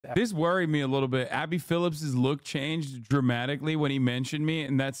This worried me a little bit. Abby Phillips's look changed dramatically when he mentioned me,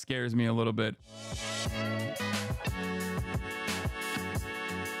 and that scares me a little bit.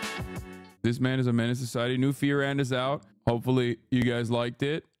 This man is a menace to society. New Fear End is out. Hopefully you guys liked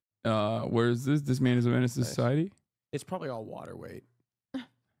it. Where is this? This man is a menace to society. It's probably all water weight.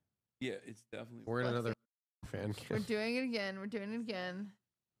 Yeah, it's definitely. We're in another fan. We're doing it again. We're doing it again.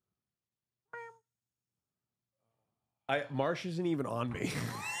 Marsh isn't even on me.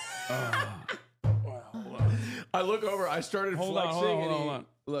 Hold on. I look over. I started flexing, hold on.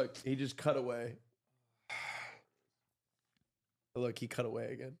 Look, he just cut away. Look, he cut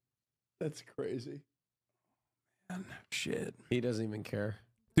away again. That's crazy. Man, shit. He doesn't even care.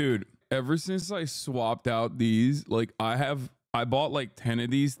 Dude, ever since I swapped out these, like I bought like 10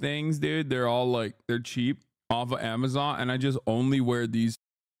 of these things, dude. They're all like, they're cheap off of Amazon, and I just only wear these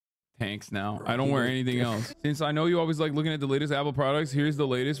tanks now. I don't wear anything else. Since I know you always like looking at the latest Apple products, here's the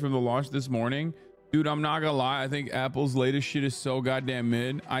latest from the launch this morning. Dude, I'm not gonna lie, I think Apple's latest shit is so goddamn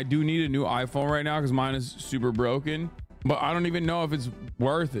mid. I do need a new iPhone right now because mine is super broken, but I don't even know if it's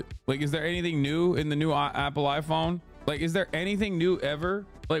worth it. Like, is there anything new in the new Apple iPhone? Like, is there anything new ever?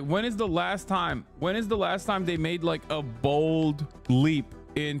 Like, when is the last time they made like a bold leap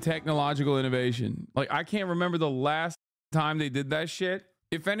in technological innovation? Like, I can't remember the last time they did that shit.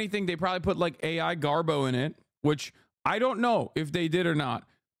 If anything, they probably put like AI Garbo in it, which I don't know if they did or not.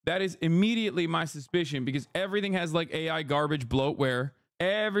 That is immediately my suspicion, because everything has like AI garbage bloatware.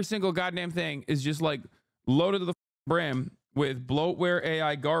 Every single goddamn thing is just like loaded to the brim with bloatware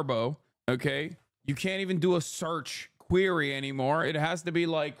AI Garbo. Okay. You can't even do a search query anymore. It has to be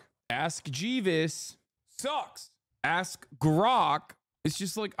like Ask Jeeves. Sucks. Ask Grok. It's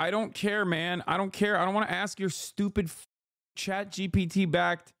just like, I don't care, man. I don't care. I don't want to ask your stupid Chat GPT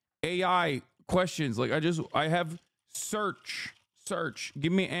backed AI questions. Like, I have search.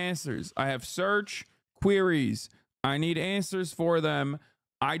 Give me answers. I have search queries. I need answers for them.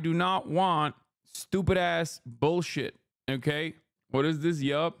 I do not want stupid ass bullshit. Okay. What is this?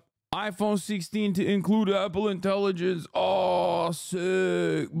 Yup. iPhone 16 to include Apple Intelligence. Oh,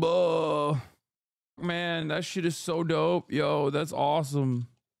 sick. Buh. Man, that shit is so dope. Yo, that's awesome.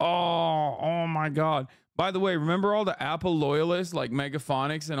 Oh my God. By the way, remember all the Apple loyalists like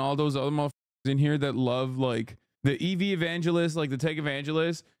Megaphonics and all those other motherfuckers in here that love like the EV evangelists, like the tech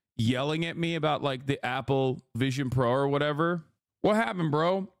evangelists, yelling at me about like the Apple Vision Pro or whatever? What happened,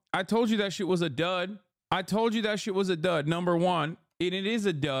 bro? I told you that shit was a dud. I told you that shit was a dud. Number one, and it is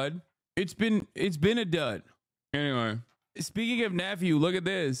a dud. It's been a dud. Anyway, speaking of nephew, look at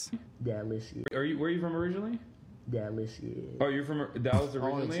this. Dallas. Where are you from originally? Dallas, yeah. Oh, you're from Dallas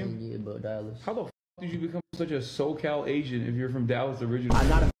originally? Only 10 years, but Dallas. How the f did you become such a SoCal Asian if you're from Dallas originally? I'm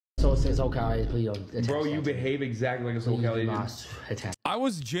not a SoCal Asian, please don't. Bro, you behave exactly like a SoCal Asian. I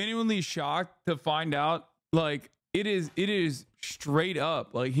was genuinely shocked to find out, like, it is straight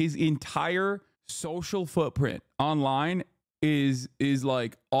up, like, his entire social footprint online is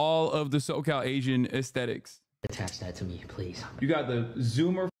like all of the SoCal Asian aesthetics. Attach that to me, please. You got the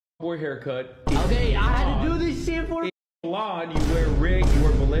Zoomer boy haircut. Okay, I had to do this shit for blonde. You wear Rick. You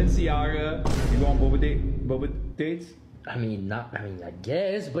wear Balenciaga. You go on boba dates. I mean, I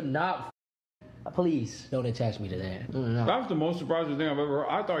guess, but not. Please don't attach me to that. No. That's the most surprising thing I've ever heard.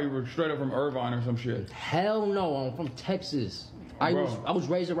 I thought you were straight up from Irvine or some shit. Hell no, I'm from Texas. I was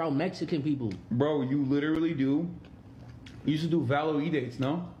raised around Mexican people. Bro, you literally do. You used to do Valo E-dates,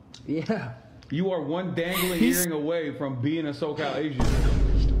 no? Yeah. You are one dangling earring away from being a SoCal Asian.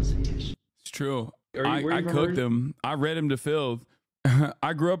 It's true. I cooked him. I read him to filth.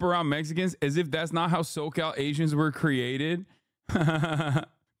 I grew up around Mexicans, as if that's not how SoCal Asians were created.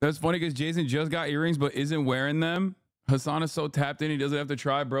 That's funny because Jason just got earrings but isn't wearing them. Hasan is so tapped in he doesn't have to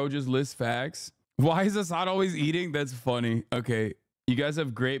try. Bro, just list facts. Why is Hasan always eating? That's funny. Okay. You guys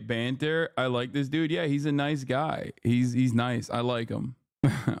have great banter. I like this dude. Yeah, he's a nice guy. He's nice. I like him.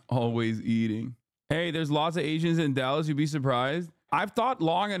 Always eating. Hey, there's lots of Asians in Dallas. You'd be surprised. I've thought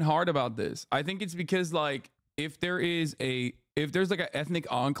long and hard about this. I think it's because, like, if there's like an ethnic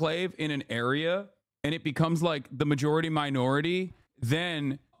enclave in an area and it becomes like the majority minority,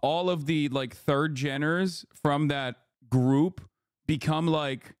 then all of the like third geners from that group become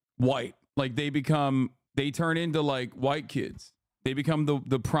like white. Like they turn into like white kids. They become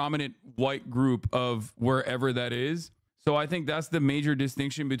the prominent white group of wherever that is. So I think that's the major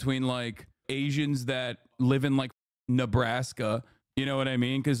distinction between like Asians that live in like Nebraska. You know what I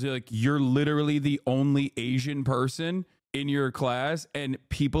mean? Because like you're literally the only Asian person in your class and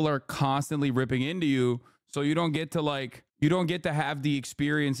people are constantly ripping into you. So you don't get to have the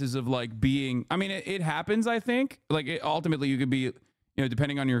experiences of like being, I mean, it happens, I think. Like ultimately you could be you know,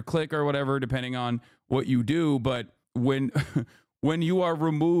 depending on your click or whatever, depending on what you do. But when when you are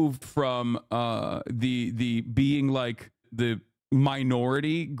removed from the being like the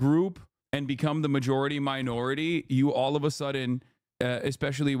minority group and become the majority minority, you all of a sudden,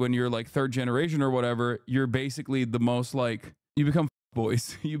 especially when you're like third generation or whatever, you're basically the most like, you become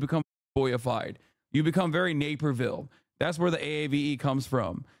boys. You become boyified. You become very Naperville. That's where the AAVE comes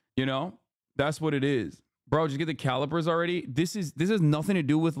from. You know, that's what it is. Bro, just get the calipers already. This has nothing to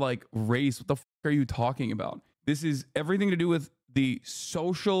do with like race. What the fuck are you talking about? This is everything to do with the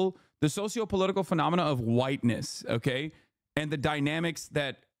socio-political phenomena of whiteness, okay? And the dynamics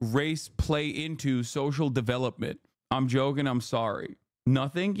that race play into social development. I'm joking. I'm sorry.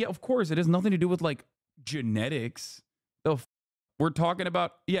 Nothing? Yeah, of course. It has nothing to do with like genetics. We're talking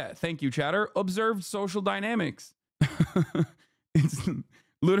about, yeah, thank you, chatter. Observed social dynamics. It's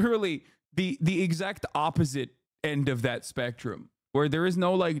literally the exact opposite end of that spectrum, where there is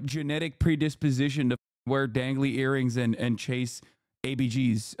no like genetic predisposition to wear dangly earrings and chase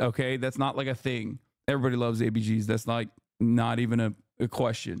ABGs. Okay, that's not like a thing. Everybody loves ABGs. That's like not even a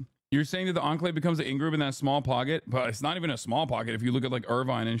question. You're saying that the Enclave becomes an in-group in that small pocket, but it's not even a small pocket if you look at like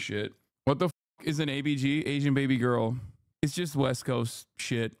Irvine and shit. What the is an ABG? Asian baby girl. It's just West Coast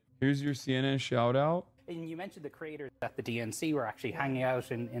shit. Here's your CNN shout out. And you mentioned the creators at the DNC were actually hanging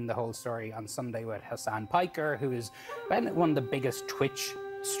out in the whole story on Sunday with Hasan Piker, who is one of the biggest Twitch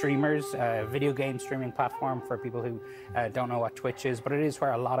streamers, video game streaming platform for people who don't know what Twitch is, but it is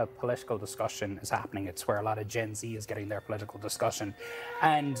where a lot of political discussion is happening. It's where a lot of Gen Z is getting their political discussion.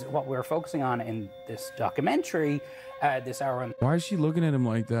 And what we're focusing on in this documentary, this hour on... Why is she looking at him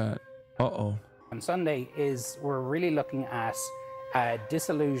like that? Uh-oh. On Sunday is we're really looking at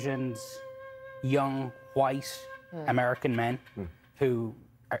disillusioned, young, white American men who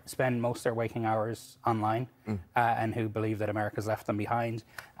spend most of their waking hours online and who believe that America's left them behind.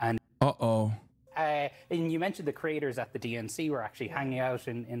 And and you mentioned the creators at the DNC were actually hanging out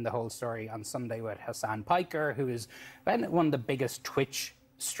in the whole story on Sunday with Hasan Piker, who is one of the biggest Twitch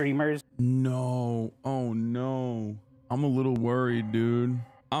streamers. No. Oh, no. I'm a little worried, dude.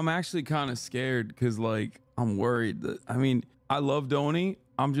 I'm actually kind of scared because, like, I'm worried that, I mean, I love Donnie.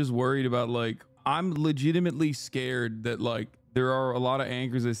 I'm just worried about, like, I'm legitimately scared that, like, there are a lot of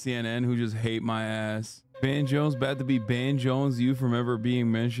anchors at CNN who just hate my ass. Ban Jones, bad to be Ban Jones, you from ever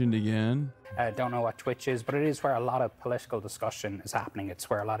being mentioned again. Don't know what Twitch is, but it is where a lot of political discussion is happening. It's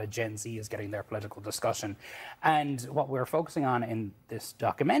where a lot of Gen Z is getting their political discussion. And what we're focusing on in this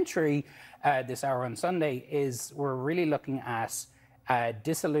documentary, this hour on Sunday, is we're really looking at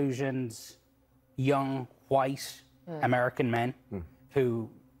disillusioned, young, white American men who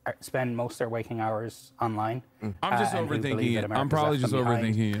spend most of their waking hours online. I'm just overthinking it. I'm probably just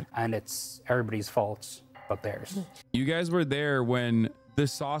overthinking it. And it's everybody's fault but theirs. You guys were there when the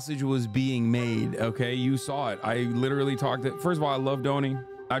sausage was being made, okay? You saw it. I literally talked to, first of all, I love Donnie.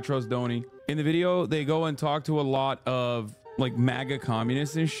 I trust Donnie. In the video, they go and talk to a lot of like MAGA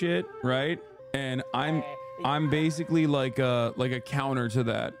communists and shit, right? And I'm basically like a counter to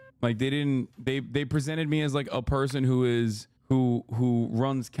that. Like they presented me as like a person who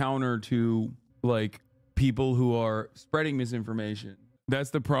runs counter to like people who are spreading misinformation. That's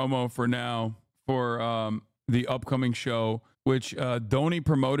the promo for now for the upcoming show, which Donnie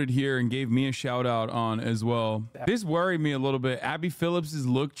promoted here and gave me a shout out on as well. This worried me a little bit. Abby Phillips's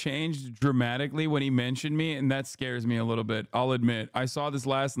look changed dramatically when he mentioned me, and that scares me a little bit. I'll admit. I saw this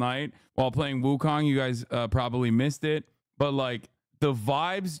last night while playing Wukong. You guys probably missed it, but like the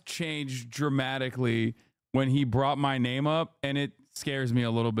vibes changed dramatically when he brought my name up, and it scares me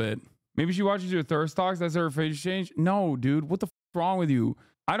a little bit. Maybe she watches your thirst talks. That's her face change. No, dude, what the f wrong with you?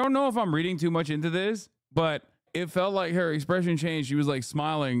 I don't know if I'm reading too much into this, but it felt like her expression changed. She was like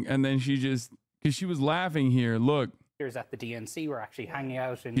smiling, and then she just, because she was laughing here. Look. At the DNC were actually hanging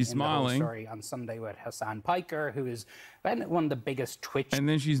out in the whole story on Sunday with Hasan Piker, who is one of the biggest Twitch. And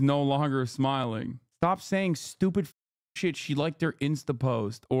then she's no longer smiling. Stop saying stupid shit. She liked your Insta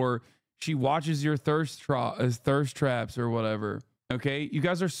post, or she watches your thirst traps or whatever. Okay, you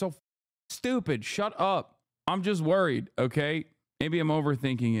guys are so stupid. Shut up. I'm just worried. Okay, maybe I'm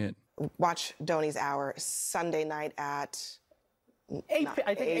overthinking it. Watch Donnie's Hour Sunday night at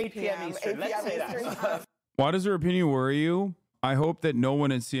 8 p.m. Eastern. Let's say that. Why does her opinion worry you? I hope that no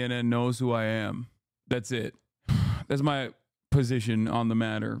one at CNN knows who I am. That's it. That's my position on the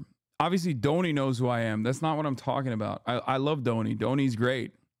matter. Obviously, Donnie knows who I am. That's not what I'm talking about. I love Donnie. Donnie's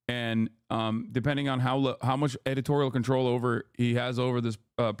great. And depending on how much editorial control he has over this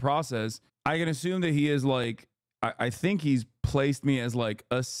process, I can assume that he is like, I think he's placed me as like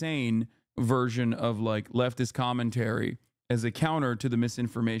a sane version of like leftist commentary. as a counter to the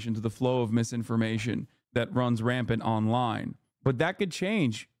misinformation, to the flow of misinformation that runs rampant online. But that could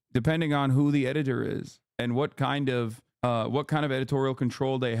change depending on who the editor is and what kind of editorial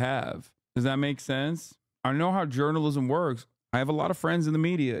control they have. Does that make sense? I know how journalism works. I have a lot of friends in the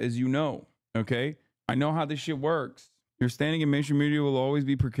media, as you know. Okay, I know how this shit works. Your standing in mainstream media will always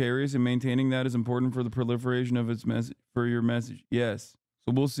be precarious, and maintaining that is important for the proliferation of its message. For your message, yes.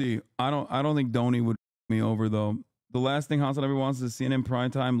 So we'll see. I don't think Dhoni would me over though. The last thing HasanAbi wants is a CNN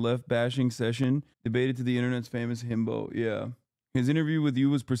primetime left bashing session debated to the internet's famous himbo. Yeah. His interview with you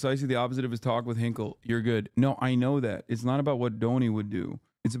was precisely the opposite of his talk with Hinkle. You're good. No, I know that. It's not about what Dhoni would do.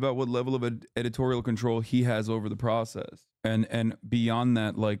 It's about what level of editorial control he has over the process. And beyond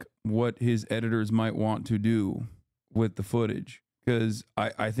that, like what his editors might want to do with the footage. Because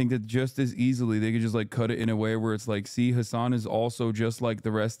I think that just as easily they could just like cut it in a way where it's like, see, Hasan is also just like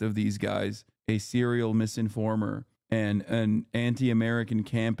the rest of these guys, a serial misinformer and an anti-American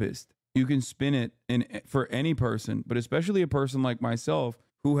campist. You can spin it for any person, but especially a person like myself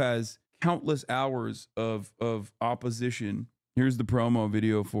who has countless hours of opposition. Here's the promo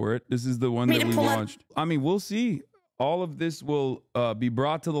video for it. This is the one that we watched. I mean, we'll see. All of this will be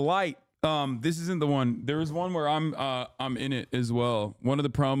brought to the light. This isn't the one. There was one where I'm in it as well. One of the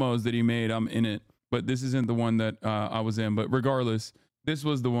promos that he made, I'm in it, but this isn't the one that I was in. But regardless, this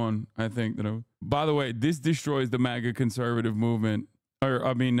was the one I think that. By the way, this destroys the MAGA conservative movement. Or,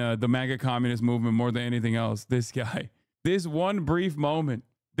 I mean, the MAGA communist movement more than anything else. This guy, this one brief moment,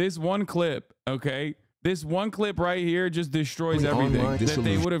 this one clip, okay? This one clip right here just destroys everything that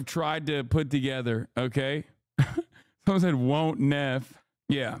they would have tried to put together, okay? Someone said, won't neff.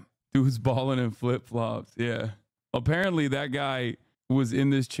 Yeah, dude's balling in flip-flops, yeah. Apparently that guy was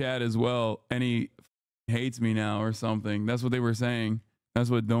in this chat as well, and he hates me now or something. That's what they were saying. That's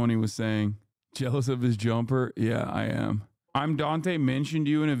what Dhoni was saying. Jealous of his jumper? Yeah, I am. ImDontai mentioned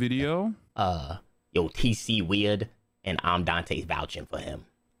you in a video. Yo, TC weird, and ImDontai's vouching for him,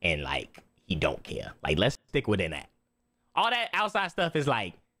 and like he don't care. Like, let's stick within that. All that outside stuff is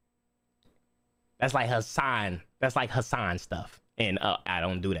like, that's like Hasan. That's like Hasan stuff, and I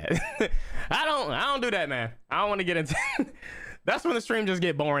don't do that. I don't do that, man. I don't want to get into. That's when the stream just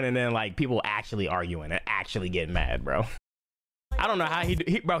get boring, and then like people actually arguing and actually getting mad, bro. I don't know how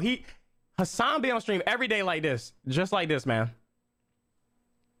he Hasan be on stream every day like this, just like this, man.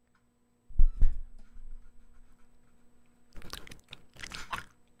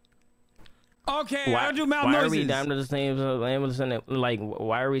 Okay, I don't do mouth noises. Why are we down to the same? Like,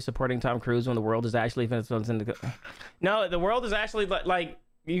 why are we supporting Tom Cruise when the world is actually? No, the world is actually like.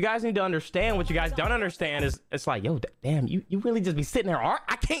 You guys need to understand what you guys don't understand is it's like, yo, damn, you really just be sitting there.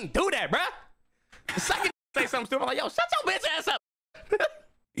 I can't do that, bruh. The second you say something stupid, I'm like, yo, shut your bitch ass up.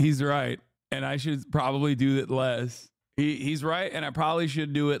 He's right. And I should probably do it less. He's right, and I probably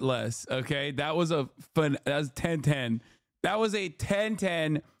should do it less. Okay, that was a fun. That was 10-10. That was a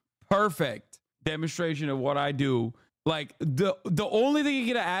 10-10 perfect demonstration of what I do. Like the only thing you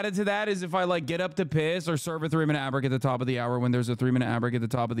get added to that is if I like get up to piss or serve a 3-minute ad break at the top of the hour when there's a 3-minute ad break at the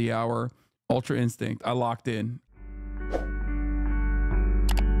top of the hour. Ultra Instinct. I locked in.